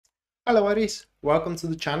Hello Aries, welcome to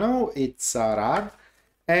the channel. It's Rad,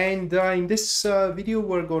 and in this video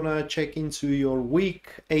we're gonna check into your week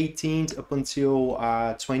 18th up until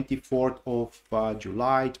 24th of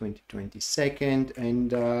July 2022,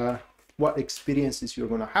 and what experiences you're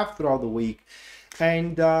gonna have throughout the week.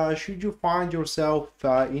 And should you find yourself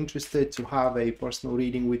interested to have a personal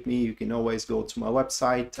reading with me, you can always go to my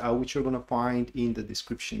website, which you're gonna find in the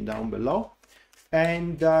description down below.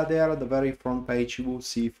 And there at the very front page you will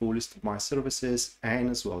see full list of my services and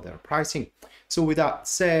as well their pricing. So with that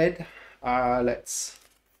said, let's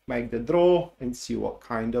make the draw and see what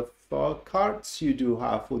kind of cards you do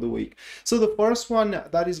have for the week. So the first one,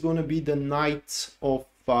 that is going to be the Knight of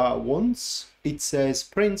Wands. It says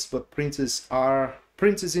Prince, but princes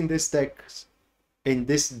in this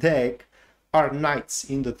deck are knights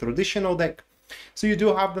in the traditional deck. So you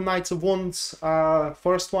do have the Knights of Wands,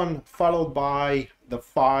 first one, followed by the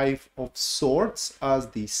Five of Swords as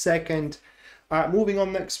the second. Moving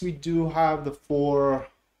on, next we do have the Four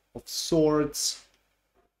of Swords,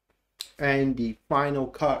 and the final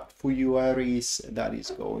card for you Aries, that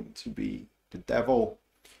is going to be the Devil.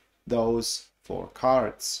 Those four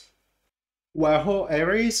cards. Well,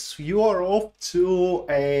 Aries, you are off to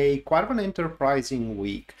quite an enterprising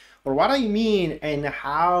week. Or what I mean, and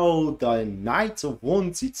how the Knight of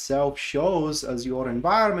Wands itself shows as your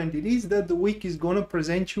environment, it is that the week is going to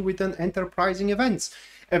present you with an enterprising events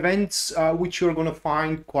which you're going to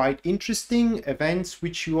find quite interesting, events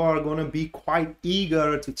which you are going to be quite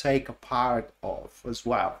eager to take a part of as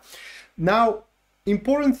well. Now,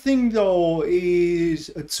 important thing though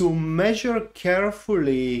is to measure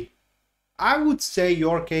carefully, I would say,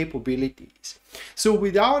 your capabilities. So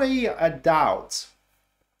without a doubt,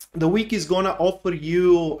 the week is going to offer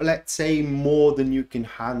you, let's say, more than you can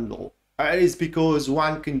handle. It is because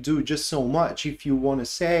one can do just so much. If you want to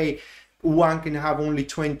say, one can have only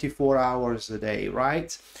 24 hours a day,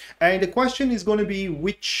 right? And the question is going to be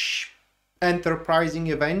which enterprising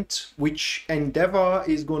event, which endeavor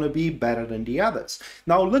is going to be better than the others.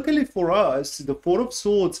 Now, luckily for us, the Four of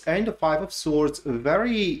Swords and the Five of Swords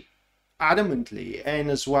very adamantly,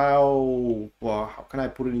 and as well, how can I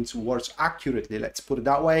put it into words accurately, let's put it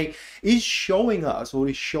that way, is showing us, or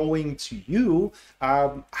is showing to you,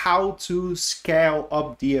 how to scale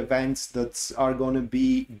up the events that are going to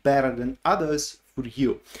be better than others for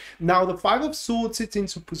you. Now, the Five of Swords sits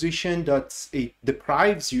into a position that it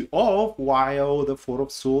deprives you of, while the Four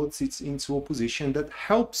of Swords sits into a position that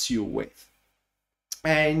helps you with.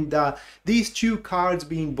 And these two cards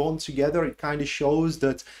being bound together, it kind of shows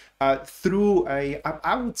that through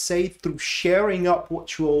I would say through sharing up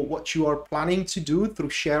what you are planning to do,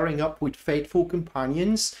 through sharing up with faithful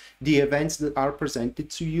companions the events that are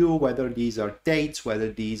presented to you, whether these are dates,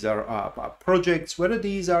 whether these are projects, whether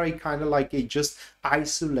these are a kind of like a just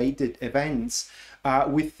isolated events,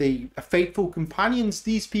 with the faithful companions,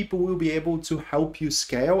 these people will be able to help you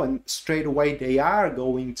scale, and straight away they are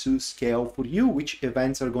going to scale for you which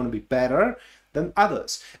events are going to be better than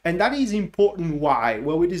others. And that is important. Why?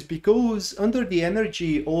 Well, it is because under the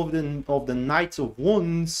energy of the Knight of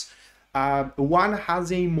Wands, one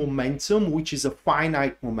has a momentum which is a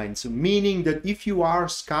finite momentum, meaning that if you are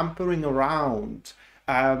scampering around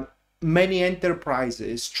many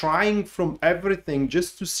enterprises, trying from everything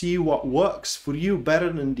just to see what works for you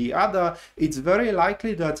better than the other, it's very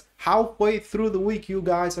likely that halfway through the week you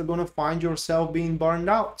guys are going to find yourself being burned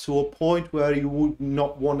out to a point where you would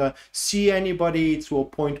not want to see anybody, to a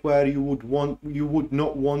point where you would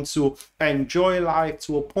not want to enjoy life,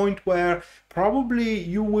 to a point where probably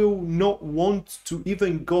you will not want to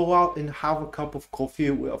even go out and have a cup of coffee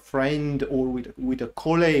with a friend or with a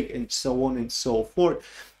colleague, and so on and so forth.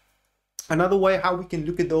 Another way how we can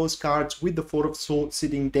look at those cards, with the Four of Swords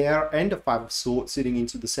sitting there and the Five of Swords sitting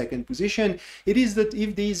into the second position, it is that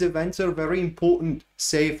if these events are very important,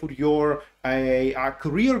 say for your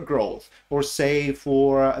career growth, or say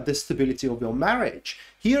for the stability of your marriage,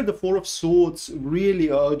 here the Four of Swords really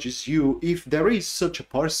urges you, if there is such a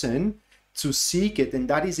person, to seek it, and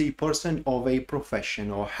that is a person of a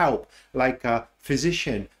profession or help, like a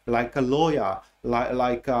physician, like a lawyer,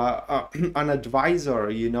 like an advisor,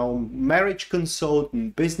 you know, marriage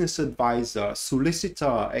consultant, business advisor,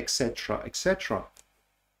 solicitor, etc., etc.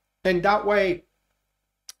 And that way,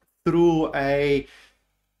 through a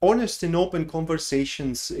honest and open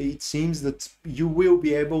conversations, it seems that you will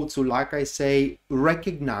be able to, like I say,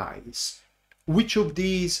 recognize which of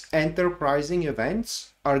these enterprising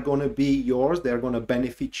events are going to be yours, they're going to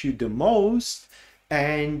benefit you the most,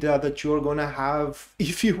 and that you're going to have,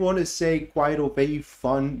 if you want to say, quite of a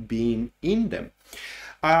fun being in them.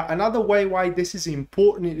 Another way why this is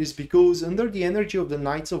important is because under the energy of the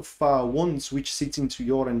Knight of Wands, which sits into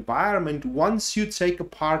your environment, once you take a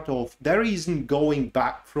part of, there isn't going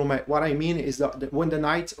back from it. What I mean is that when the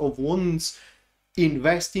Knight of Wands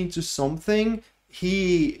invests into something,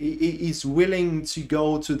 he is willing to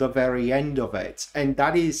go to the very end of it, and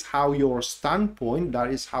that is how your standpoint,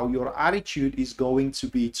 that is how your attitude is going to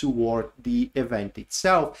be toward the event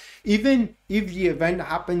itself. Even if the event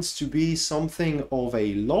happens to be something of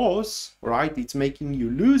a loss, right, it's making you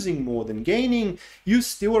losing more than gaining, you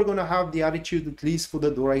still are going to have the attitude, at least for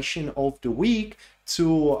the duration of the week,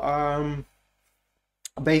 to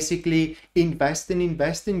basically invest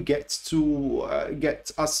and get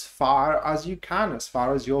as far as you can, as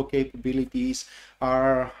far as your capabilities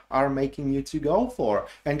are making you to go for.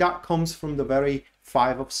 And that comes from the very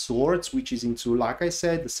Five of Swords, which is into, like I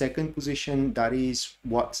said, the second position. That is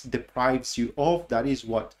what deprives you of, that is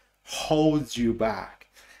what holds you back.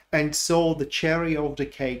 And so the cherry of the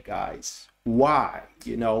cake, guys, why,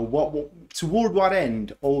 you know, what toward what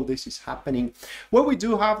end all this is happening? Well, we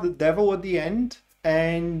do have the Devil at the end.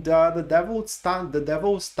 And the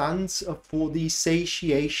devil stands for the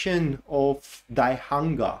satiation of thy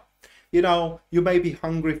hunger. You know, you may be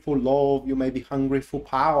hungry for love, you may be hungry for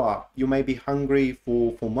power, you may be hungry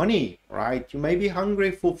for money, right? You may be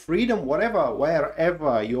hungry for freedom, whatever,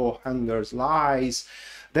 wherever your hungers lies.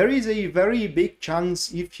 There is a very big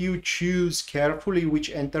chance, if you choose carefully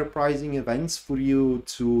which enterprising events for you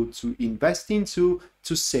to invest into,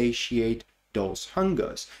 to satiate those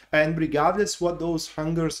hungers. And regardless what those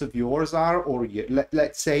hungers of yours are, or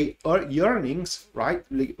let's say yearnings, right,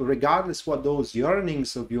 regardless what those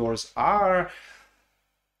yearnings of yours are,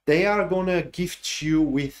 they are gonna gift you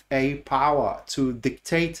with a power to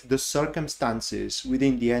dictate the circumstances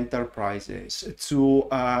within the enterprises, to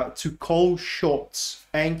call shots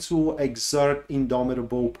and to exert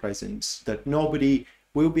indomitable presence that nobody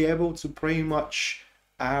will be able to pretty much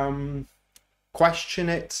question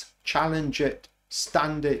it, challenge it,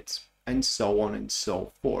 stand it, and so on and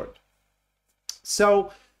so forth.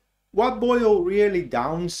 So what boil really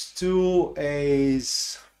downs to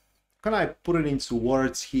is, can I put it into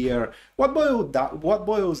words here? What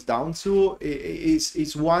boils down to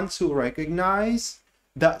is one, to recognize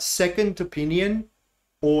that second opinion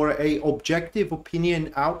or a objective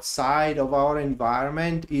opinion outside of our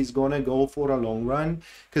environment is gonna go for a long run,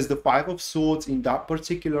 because the Five of Swords in that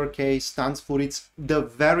particular case stands for the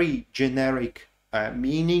very generic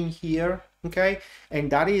meaning here, okay?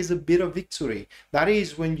 And that is a bit of victory. That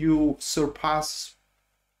is when you surpass,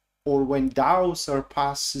 or when thou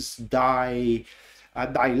surpasses thy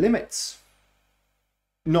limits,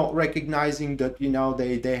 not recognizing that, you know,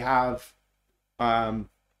 they have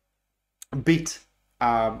bit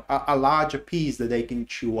a larger piece that they can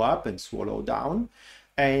chew up and swallow down,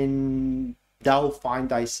 and thou find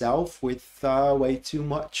thyself with way too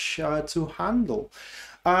much to handle.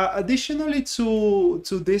 Additionally to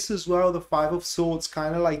this as well, the Five of Swords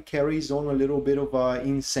kind of like carries on a little bit of an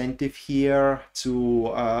incentive here to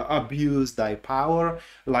abuse thy power,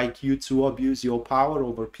 like you to abuse your power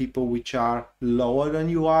over people which are lower than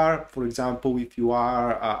you are. For example, if you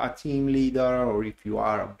are a team leader, or if you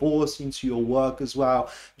are a boss into your work as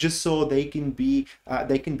well, just so they can be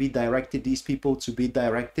directed, these people to be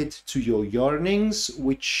directed to your yearnings,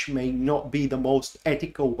 which may not be the most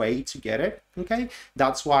ethical way to get it. Okay,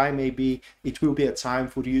 that's why maybe it will be a time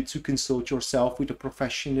for you to consult yourself with a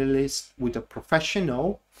professionalist, with a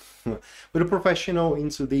professional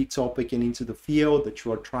into the topic and into the field that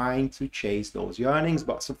you are trying to chase those yearnings.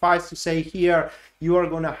 But suffice to say, here you are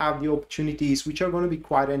going to have the opportunities which are going to be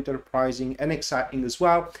quite enterprising and exciting as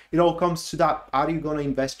well. It all comes to that, are you going to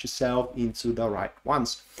invest yourself into the right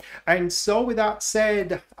ones? And so with that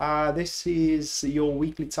said, this is your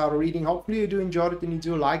weekly tarot reading. Hopefully you do enjoy it and you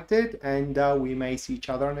do liked it, and we may see each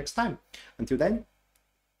other next time. Until then,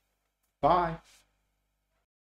 bye.